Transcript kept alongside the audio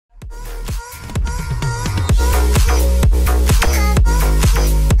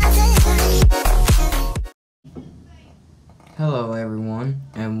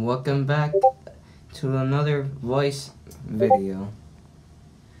welcome back to another voice video.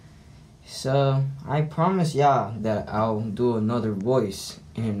 So, I promise y'all that I'll do another voice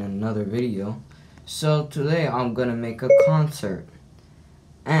in another video. So today I'm gonna make a concert,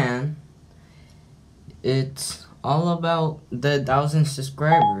 and it's all about the 1,000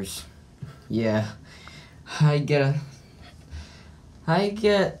 subscribers. Yeah, I get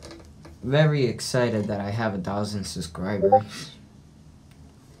very excited that I have 1,000 subscribers.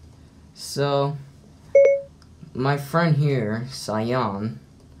 So, my friend here, Sion,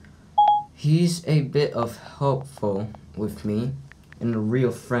 he's a bit of helpful with me and a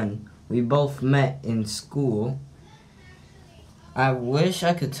real friend. We both met in school. I wish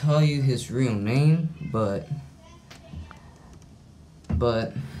I could tell you his real name, but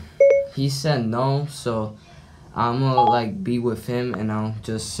he said no, so I'm gonna be with him and I'll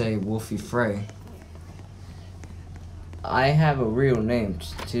just say Wolfie Frey. I have a real name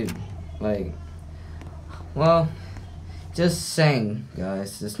too. Well, just saying,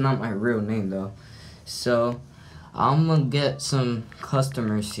 guys, it's not my real name though. So I'm gonna get some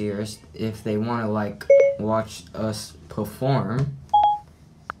customers here if they want to watch us perform.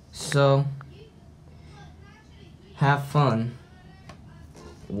 So have fun.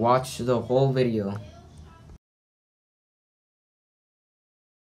 Watch the whole video.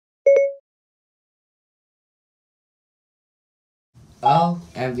 Oh,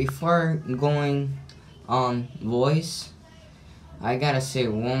 and before going on voice, I gotta say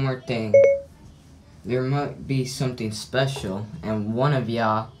one more thing. There might be something special, and one of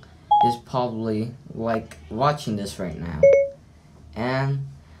y'all is probably watching this right now. And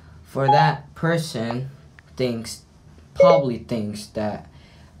for that person probably thinks that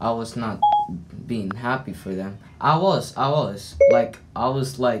I was not being happy for them. I was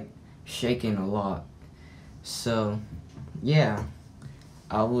shaking a lot. So yeah,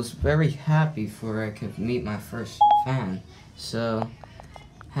 I was very happy for I could meet my first fan. So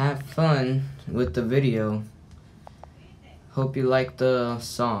have fun with the video. Hope you like the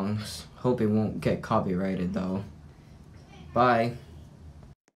songs. Hope it won't get copyrighted though. Bye.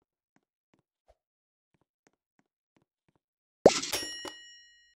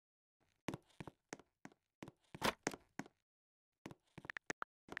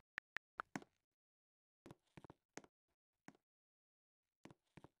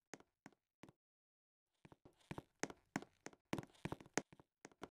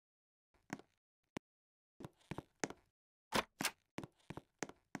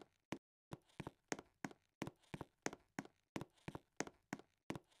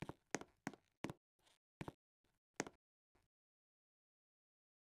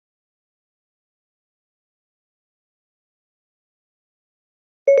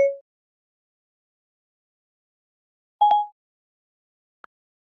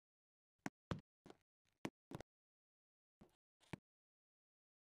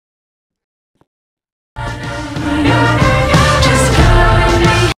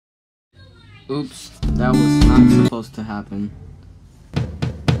 Oops, that was not supposed to happen.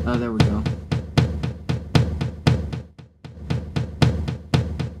 Oh, there we go.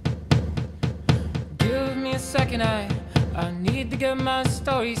 Give me a second, I need to get my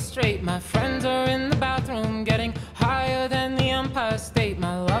story straight. My friends are in the bathroom getting higher than the Empire State.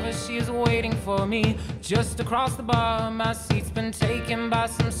 My lover, she is waiting for me just across the bar. My seat's been taken by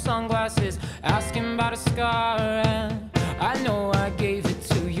some sunglasses, asking about a scar. And I know I gave it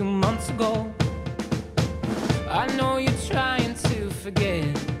to you months ago. I know you're trying to forget,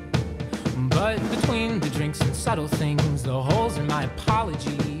 but between the drinks and subtle things, the holes in my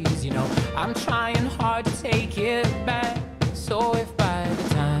apologies, you know, I'm trying hard to take it back. So if by the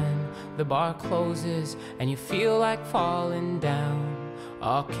time the bar closes and you feel like falling down,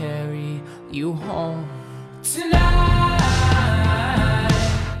 I'll carry you home tonight.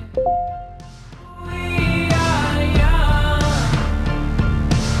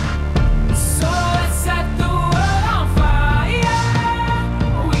 So let's set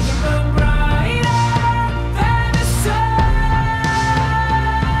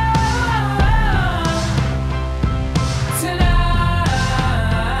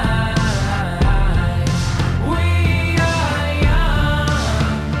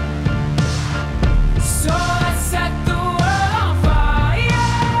the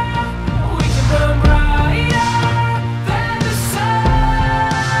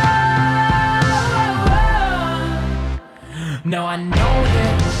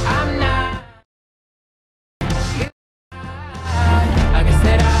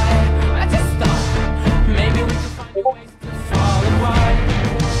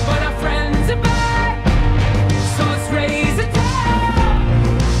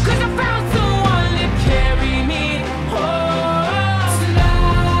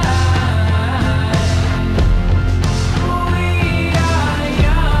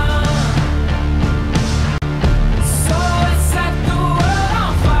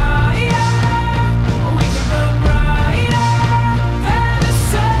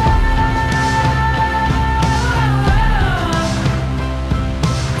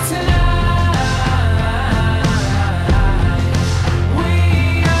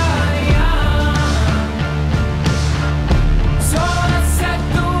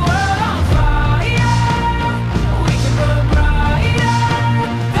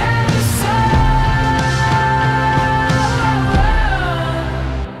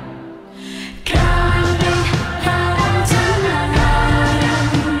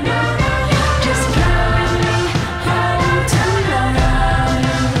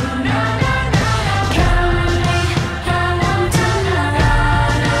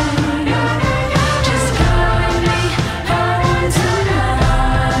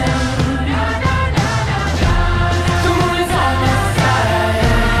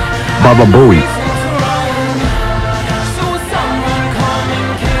Baba Bowie.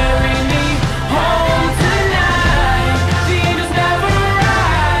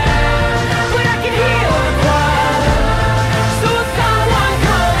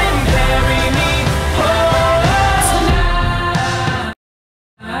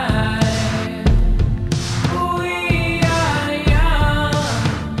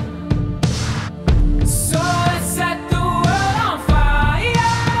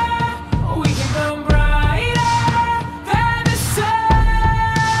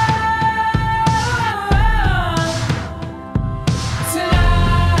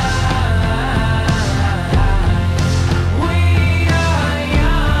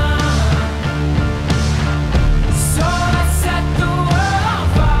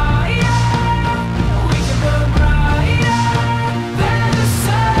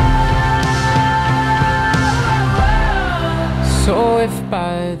 So if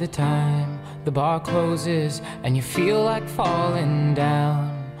by the time the bar closes and you feel like falling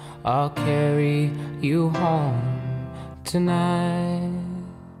down, I'll carry you home tonight.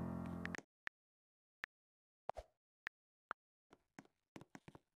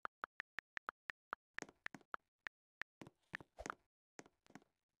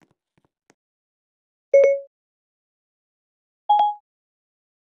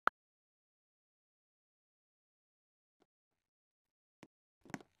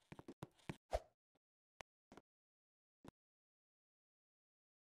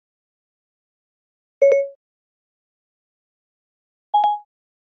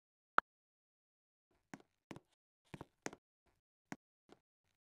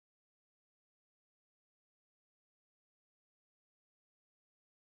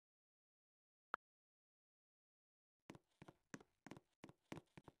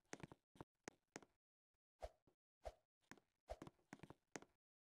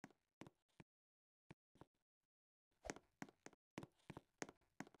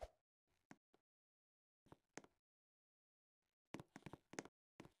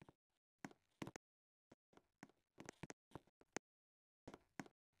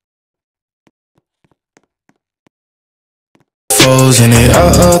 And it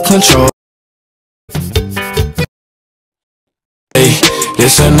out of control. Hey,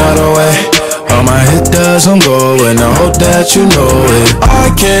 it's another way. All my hit doesn't go, and I hope that you know it. I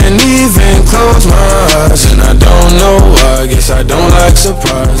can't even close my eyes, and I don't know why. I guess I don't like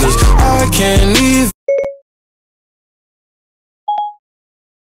surprises. I can't even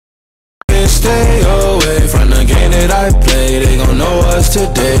stay away from the game that I play. They gon' know us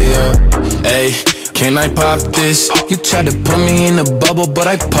today, yeah. Hey, can I pop this? You tried to put me in a bubble, but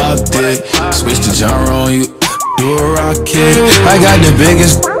I popped it. Switch the genre on you, do a rocket. I got the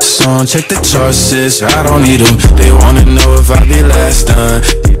biggest song, check the charts, sis. I don't need them. They wanna know if I be last done.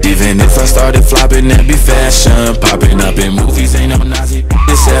 Even if I started flopping, that be fashion. Popping up in movies, ain't no Nazi,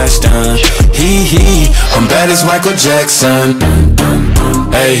 this Ashton. Hee, I'm bad as Michael Jackson.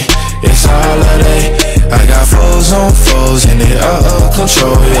 Hey, it's a holiday. I got foes on foes, and they out of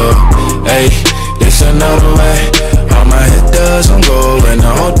control, yeah. Hey, it's another way. All my hit doesn't go, and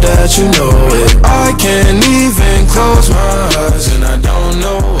I hope that you know it. I can't even close my eyes, and I don't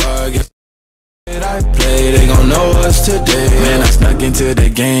know why. I guess that I play, they gon' know us today. Man, I snuck into the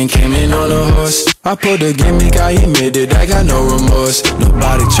game, came in on a horse. I pulled the gimmick, I admitted I got no remorse.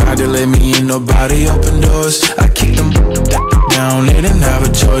 Nobody tried to let me in, nobody opened doors. I kicked them down, they didn't have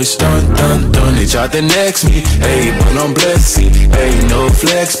a choice. Dun, dun, dun, they tried to next me. Hey, but I'm blessed, hey, no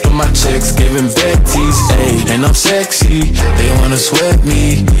flex, but my checks giving Betty's. Hey, and I'm sexy, they wanna sweat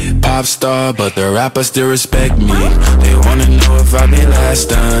me. Pop star, but the rappers still respect me. They wanna know if I be last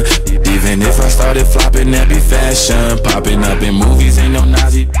done. Even if I started flopping, that be fashion. Popping up in movies, ain't no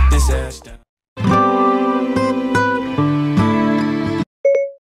Nazi disaster.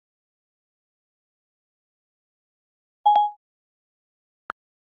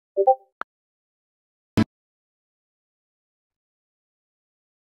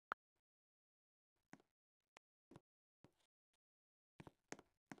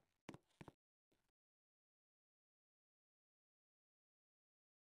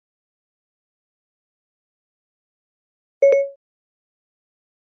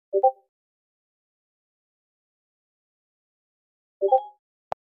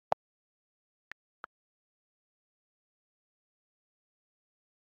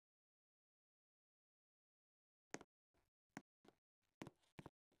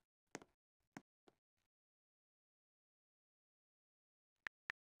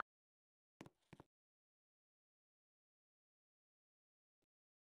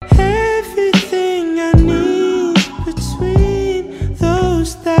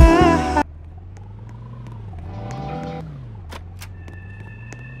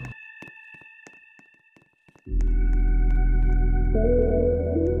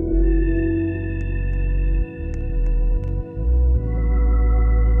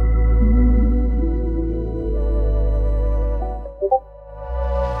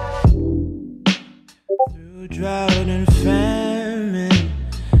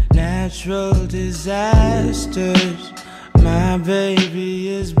 natural disasters. My baby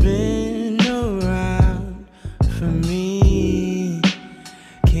has been around for me.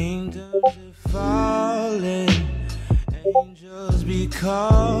 Kingdoms are falling, angels be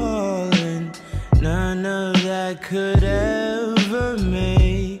calling. None of that could ever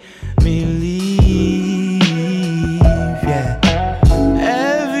make me leave, yeah.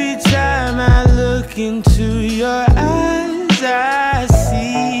 Every time I look into your eyes, I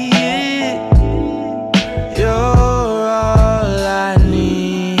see it. You're all I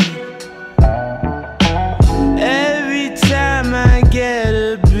need. Every time I get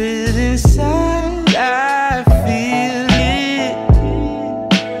a bit inside, I feel it.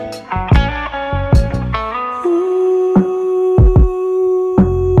 Ooh,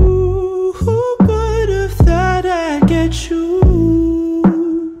 who would have thought I'd get you?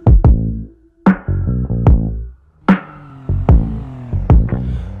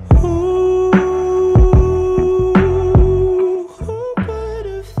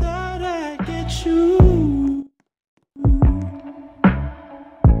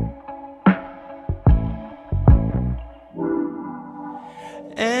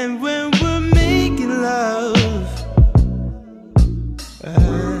 And when we're making love,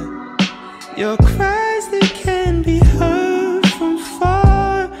 your cries, they can be heard from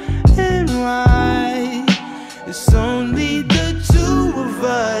far and wide. It's only the two of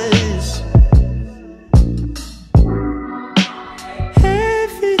us.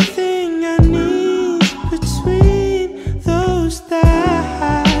 Everything I need between those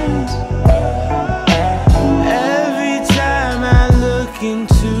thighs. Every time I look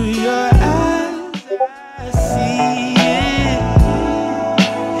into your eyes, I see it.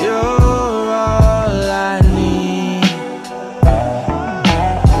 You're all I need.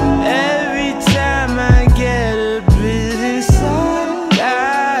 Every time I get a bit inside,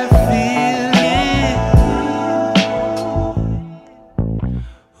 I feel it.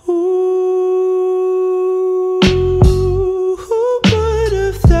 Ooh, who would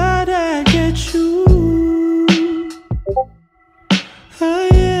have thought I'd get you? Oh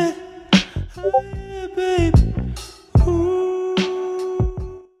yeah, babe. Ooh,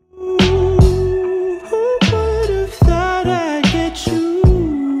 who would have thought I'd get you?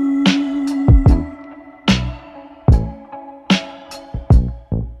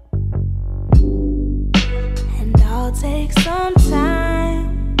 And I'll take some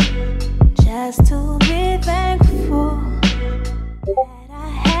time just to be thankful that I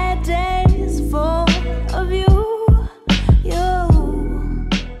had days full of you.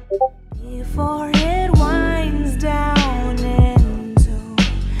 Before it winds down into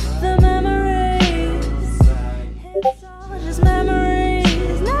the memories, it's all just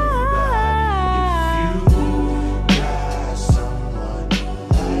memories now.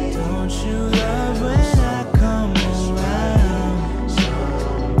 Don't you love when I come around?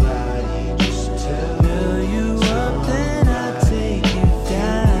 Somebody just fill you up, then I take you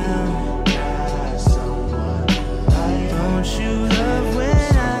down. Don't you love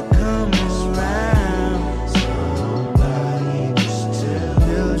when I come around? Somebody just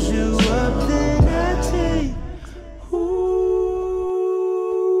fills you up, then I take.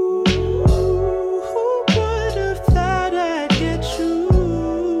 Ooh, who would have thought I'd get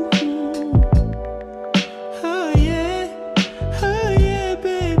you? Oh yeah,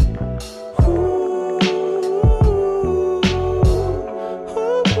 babe. Ooh, who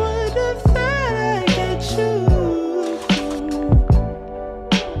would have thought I'd get you?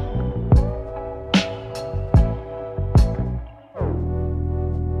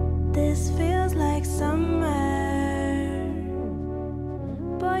 This feels like summer,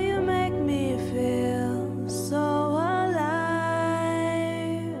 boy, you make me feel so alive.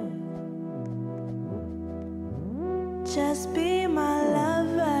 Just be my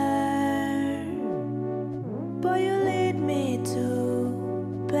lover, boy, you lead me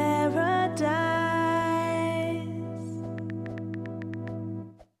to paradise.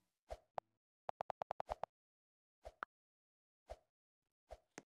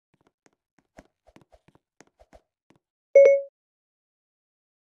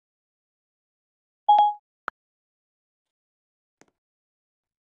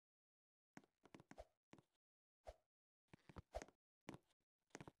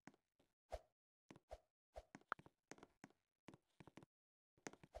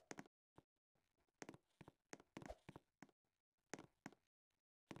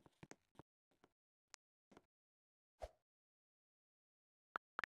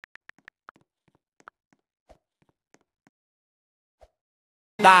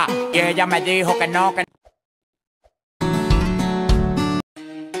 Y ella me dijo que no, que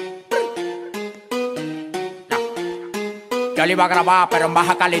Yo le iba a grabar, pero en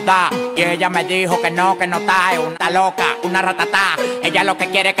baja calidad. Y ella me dijo que no está. Es una loca, una ratatá. Ella lo que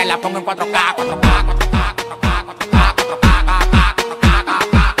quiere es que la ponga en 4K, 4K, 4K.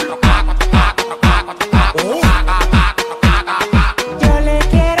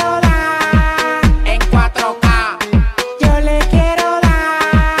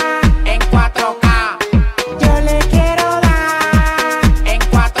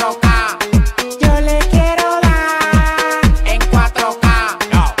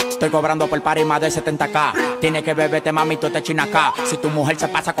 Cobrando por party más de 70K. Tiene que beberte, mami, tú te chinas acá. Si tu mujer se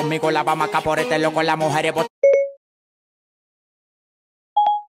pasa conmigo, la vamos acá por este loco. La mujer es más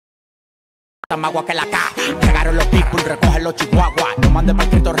agua que la K. Llegaron los people, recogen los chihuahuas. No mande para el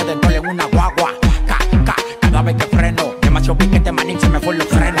Cristo Redentor en una guagua. Cada vez que freno, demasiado piquete, manín, se me fue los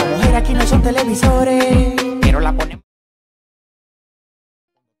frenos. La mujer aquí no son televisores, pero la ponemos.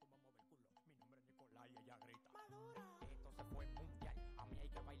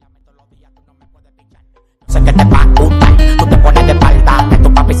 Sé que te va a gustar, tú te pones de espalda, que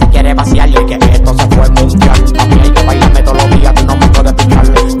tu papi se quiere vaciar y que esto se fue mundial. A mí hay que bailarme todos los días, tú no me puedes pichar.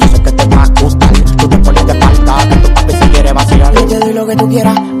 Yo sé que te va a gustar, tú te pones de espalda, que tu papi se quiere vaciar. Yo te doy lo que tú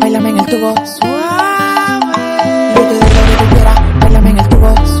quieras, bailame en el tubo suave. Yo te doy lo que tú quieras, bailame en el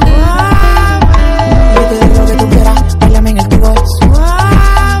tubo suave. Yo te doy lo que tú quieras, bailame en el tubo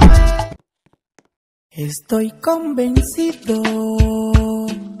suave. Estoy convencido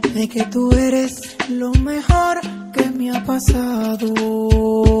de que tú eres lo mejor que me ha pasado.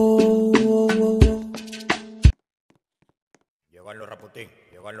 Llegan los raputín,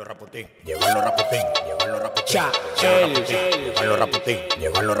 llegan los raputín, llegan los raputín, llegan los raputín, llegan los raputín, llegan los raputín,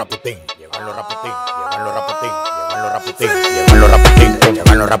 llegan los raputín, llegan los raputín, llegan los raputín,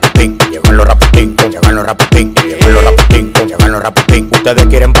 llegan los raputín, llegan los raputín, llegan los raputín, llegan los raputín, llegan los raputín, llegan los raputín. Ustedes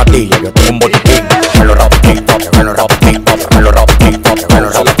quieren patilla, yo tengo un botiquín. Llegan los raputín, llegan los raputín, llegan los raputín, llegan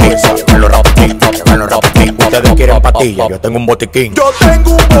los raputín, llegan los raputín, llegan los raputín. Ustedes quieren patilla, yo tengo un botiquín. Yo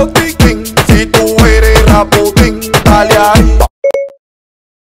tengo un botiquín, si tú eres raputín, dale ahí.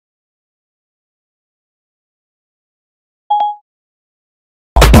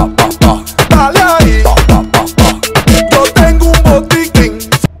 Dale ahí. Yo tengo un botiquín.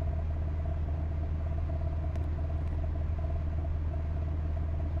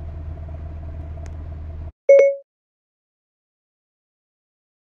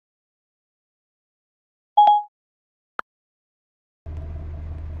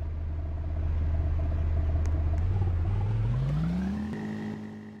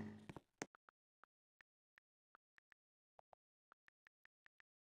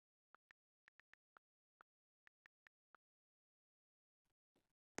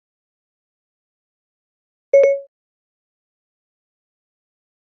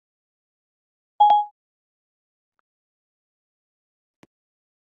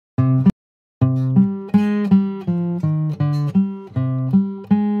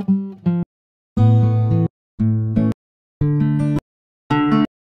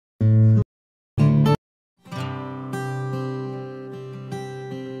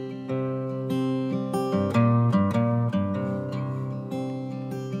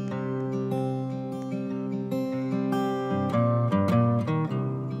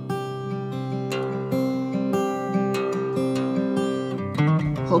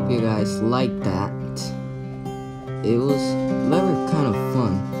 Hope you guys liked that. It was very kind of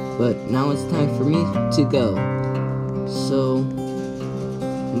fun, but now it's time for me to go. So,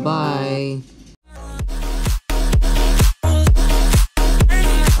 bye.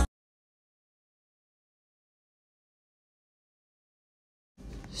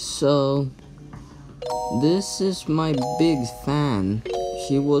 So, this is my big fan.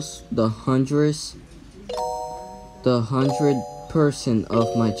 She was the 100th person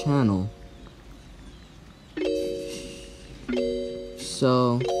of my channel.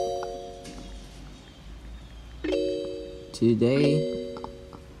 So today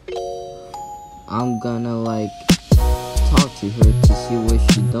I'm gonna like talk to her to see what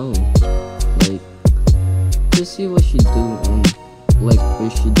she do, like to see what she do and like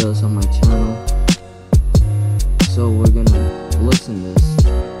what she does on my channel. So we're gonna listen to this.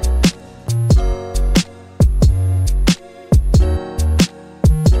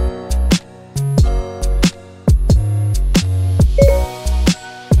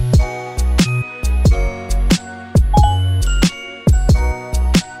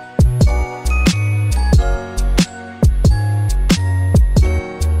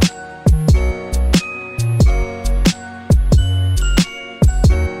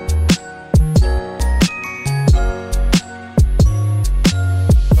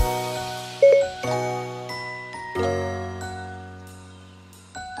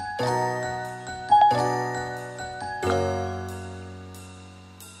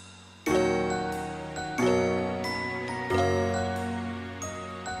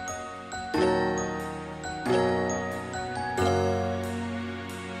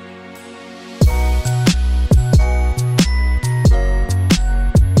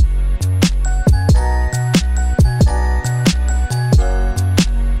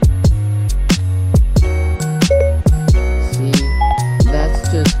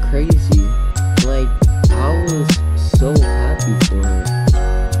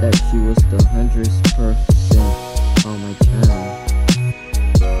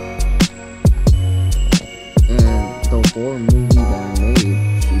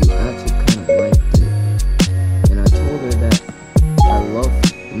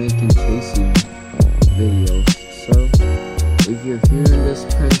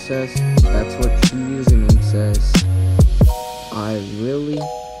 princess. That's what she username says. I really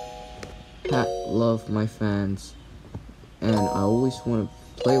love my fans, and I always want to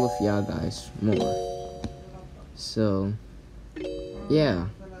play with y'all guys more. So, yeah.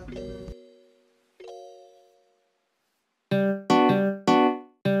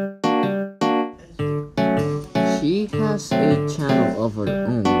 She has a channel of her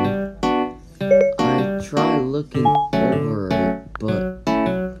own. I tried looking over it, but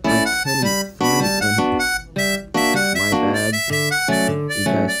I couldn't find any. My bad. You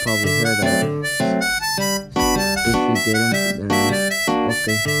guys probably heard that. If you didn't, then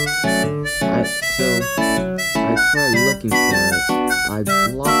okay. I tried looking for it. I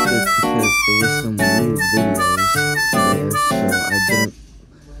blocked it because there was some weird videos there, so I didn't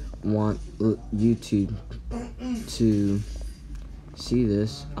want YouTube to see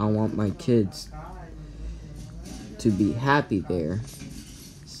this. I want my kids to be happy there.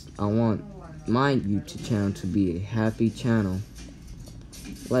 I want my YouTube channel to be a happy channel.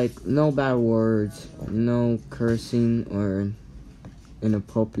 Like, no bad words, no cursing or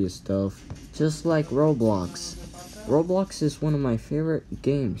inappropriate stuff. Just like Roblox. Roblox is one of my favorite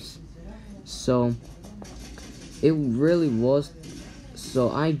games. So, it really was.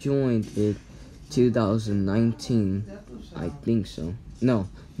 So, I joined it 2019. I think so. No,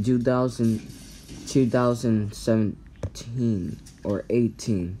 2017 or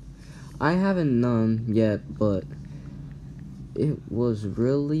 18. I haven't known yet, but it was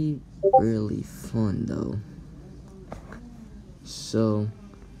really fun though. So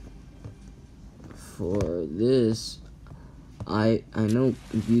for this, I know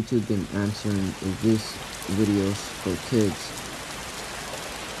YouTube been answering this videos for kids.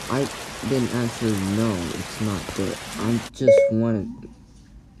 I've been answering no, it's not good. I just want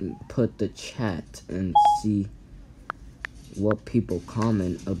to put the chat and see what people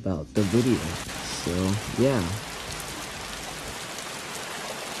comment about the video. So yeah.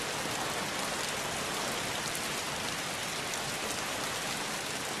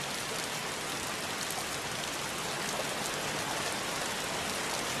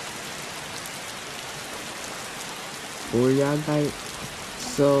 For y'all guys,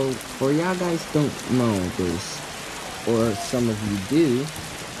 so for y'all guys don't know this, or some of you do,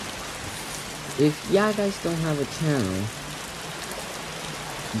 if y'all guys don't have a channel,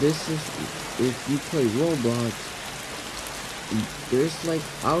 this is, if you play Roblox, there's like,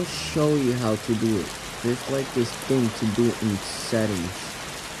 I'll show you how to do it. There's like this thing to do in settings.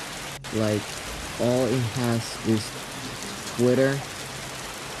 Like, all it has is Twitter,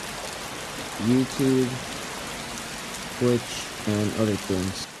 YouTube, Twitch, and other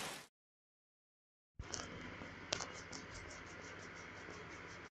things.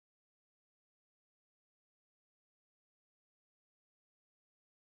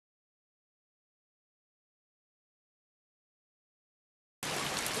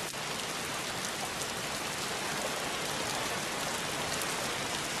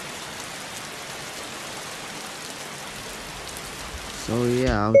 So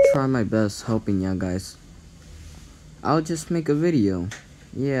yeah, I'll try my best helping y'all guys. I'll just make a video.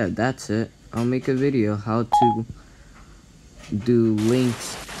 Yeah, that's it. I'll make a video how to do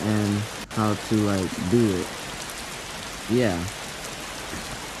links and how to like do it. Yeah.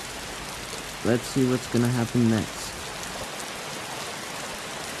 Let's see what's gonna happen next.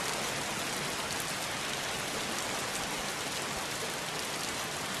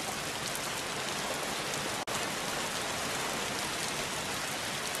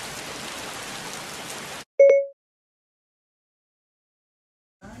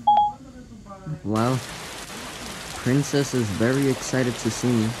 Well, Princess is very excited to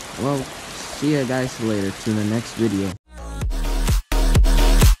see me. Well, see ya guys later to the next video.